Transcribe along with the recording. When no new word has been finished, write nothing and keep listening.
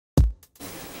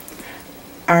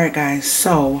Alright guys,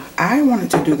 so I wanted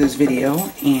to do this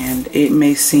video and it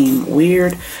may seem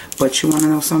weird, but you want to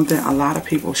know something? A lot of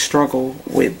people struggle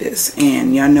with this,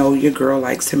 and y'all know your girl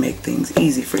likes to make things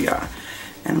easy for y'all.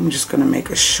 And I'm just going to make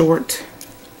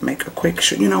a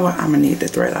quick, you know what, I'm going to need the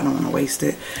thread. I don't want to waste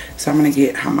it. So I'm going to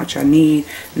get how much I need.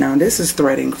 Now this is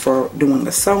threading for doing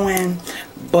the sewing,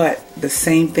 but the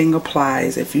same thing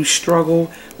applies. If you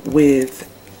struggle with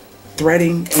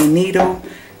threading a needle,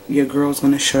 your girl's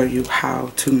going to show you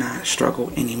how to not struggle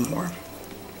anymore.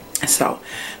 So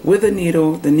with a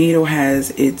needle, the needle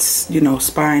has its, you know,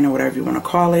 spine or whatever you want to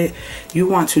call it. You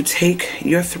want to take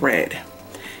your thread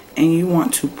and you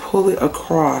want to pull it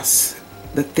across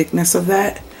the thickness of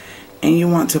that, and you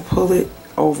want to pull it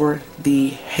over the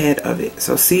head of it.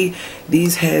 So see,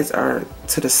 these heads are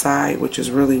to the side, which is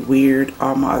really weird.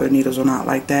 All my other needles are not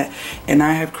like that. And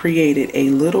I have created a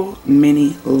little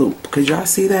mini loop. Could y'all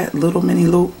see that little mini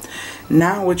loop?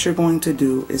 Now what you're going to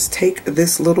do is take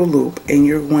this little loop and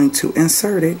you're going to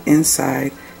insert it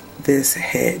inside this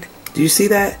head. Do you see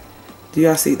that? Do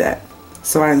y'all see that?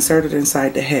 So I inserted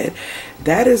inside the head.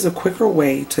 That is a quicker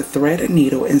way to thread a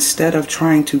needle instead of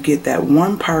trying to get that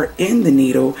one part in the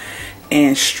needle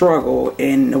and struggle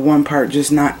and the one part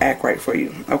just not act right for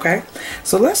you. Okay,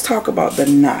 so let's talk about the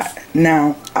knot.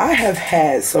 Now I have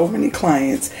had so many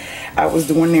clients, I was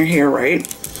doing their hair, right,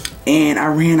 and I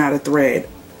ran out of thread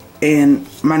and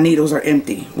my needles are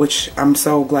empty, which I'm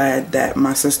so glad that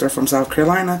my sister from South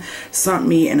Carolina sent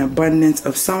me an abundance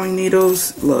of sewing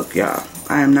needles. Look y'all,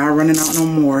 I am not running out no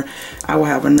more. I will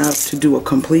have enough to do a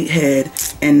complete head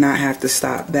and not have to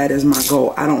stop. That is my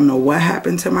goal. I don't know what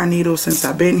happened to my needles since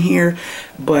I've been here,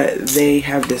 but they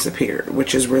have disappeared,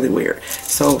 which is really weird.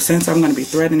 So since I'm going to be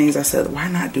threading these, I said, why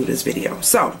not do this video?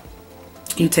 So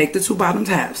you take the two bottom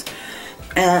tabs.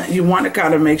 And you want to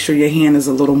kind of make sure your hand is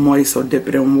a little moist, so dip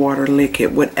it in water, lick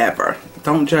it, whatever.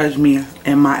 Don't judge me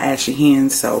and my ashy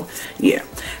hands. So yeah,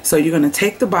 so you're going to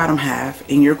take the bottom half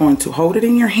and you're going to hold it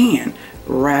in your hand,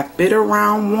 wrap it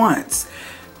around once.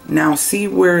 Now see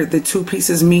where the two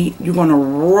pieces meet? You're going to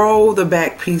roll the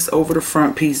back piece over the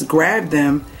front piece, grab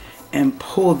them and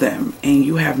pull them, and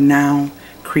you have now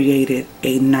created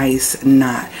a nice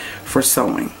knot for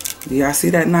sewing. Do y'all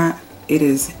see that knot? It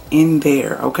is in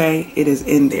there, okay? It is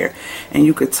in there. And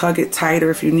you could tug it tighter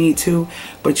if you need to,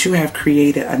 but you have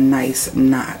created a nice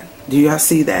knot. Do y'all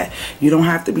see that? You don't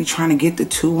have to be trying to get the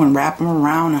two and wrap them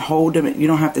around and hold them. You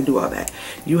don't have to do all that.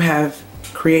 You have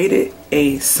created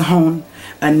a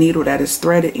needle that is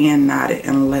threaded and knotted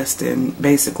in less than,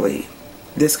 basically,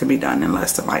 this can be done in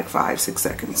less than like 5-6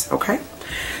 seconds, okay?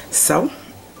 So,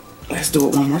 let's do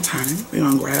it one more time. We're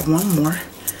gonna grab one more,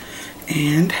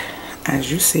 and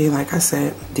as you see, like I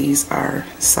said, these are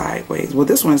sideways. Well,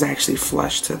 this one is actually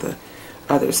flush to the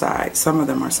other side. Some of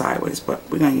them are sideways, but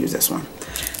we're going to use this one.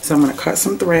 So I'm going to cut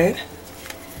some thread.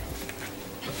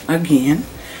 Again,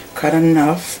 cut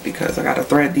enough because I got to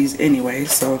thread these anyway.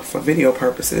 So for video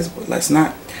purposes, but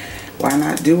why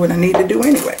not do what I need to do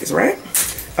anyways, right?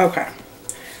 Okay.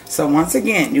 So once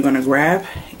again, you're going to grab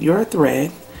your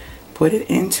thread, put it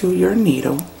into your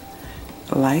needle,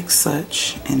 like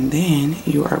such, and then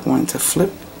you are going to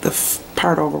flip the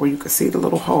part over where you can see the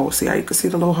little hole. See how you can see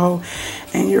the little hole?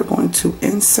 And you're going to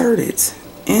insert it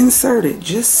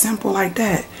just simple like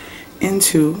that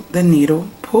into the needle.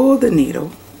 Pull the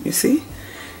needle, you see,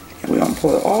 and we're gonna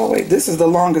pull it all the way. This is the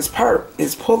longest part,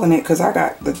 is pulling it, because I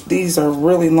got these are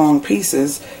really long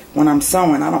pieces. When I'm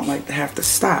sewing, I don't like to have to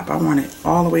stop. I want it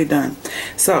all the way done.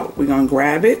 So we're gonna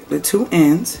grab it, the two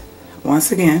ends,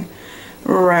 once again,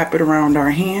 wrap it around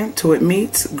our hand till it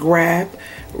meets, grab,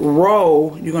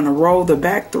 roll. You're going to roll the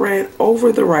back thread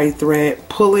over the right thread,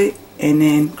 pull it, and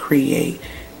then create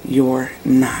your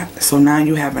knot. So now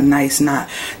you have a nice knot.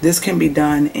 This can be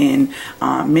done in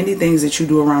many things that you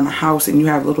do around the house, and you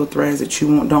have little threads that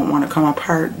you don't want to come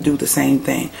apart. Do the same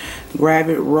thing. Grab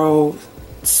it, roll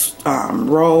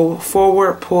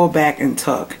forward, pull back, and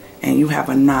tuck, and you have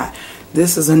a knot.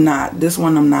 This is a knot. This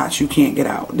one of knots you can't get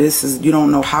out. This is, you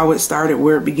don't know how it started,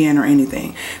 where it began, or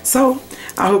anything. So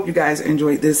I hope you guys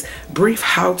enjoyed this brief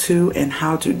how-to and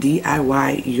how to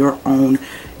DIY your own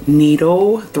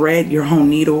needle, thread your own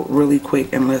needle really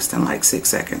quick in less than like 6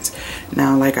 seconds.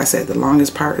 Now, like I said, the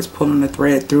longest part is pulling the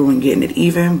thread through and getting it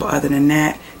even, but other than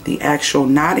that, the actual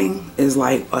knotting is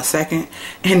like a second,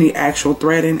 and the actual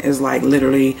threading is like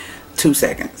literally 2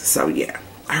 seconds. So yeah.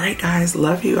 Alright guys,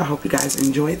 love you. I hope you guys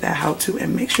enjoyed that how-to,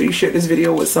 and make sure you share this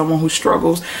video with someone who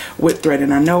struggles with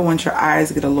threading. I know once your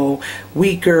eyes get a little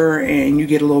weaker and you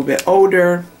get a little bit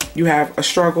older, you have a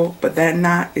struggle, but that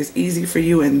knot is easy for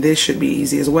you, and this should be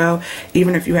easy as well.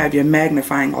 Even if you have your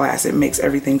magnifying glass, it makes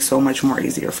everything so much more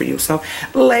easier for you. So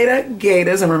later,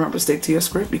 gators, and remember, stick to your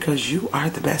script because you are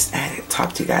the best at it.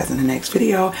 Talk to you guys in the next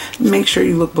video. Make sure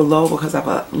you look below because I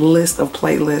have a list of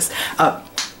playlists, a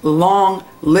long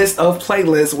list of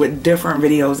playlists with different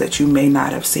videos that you may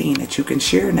not have seen that you can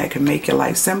share and that can make your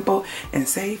life simple and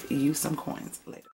save you some coins later.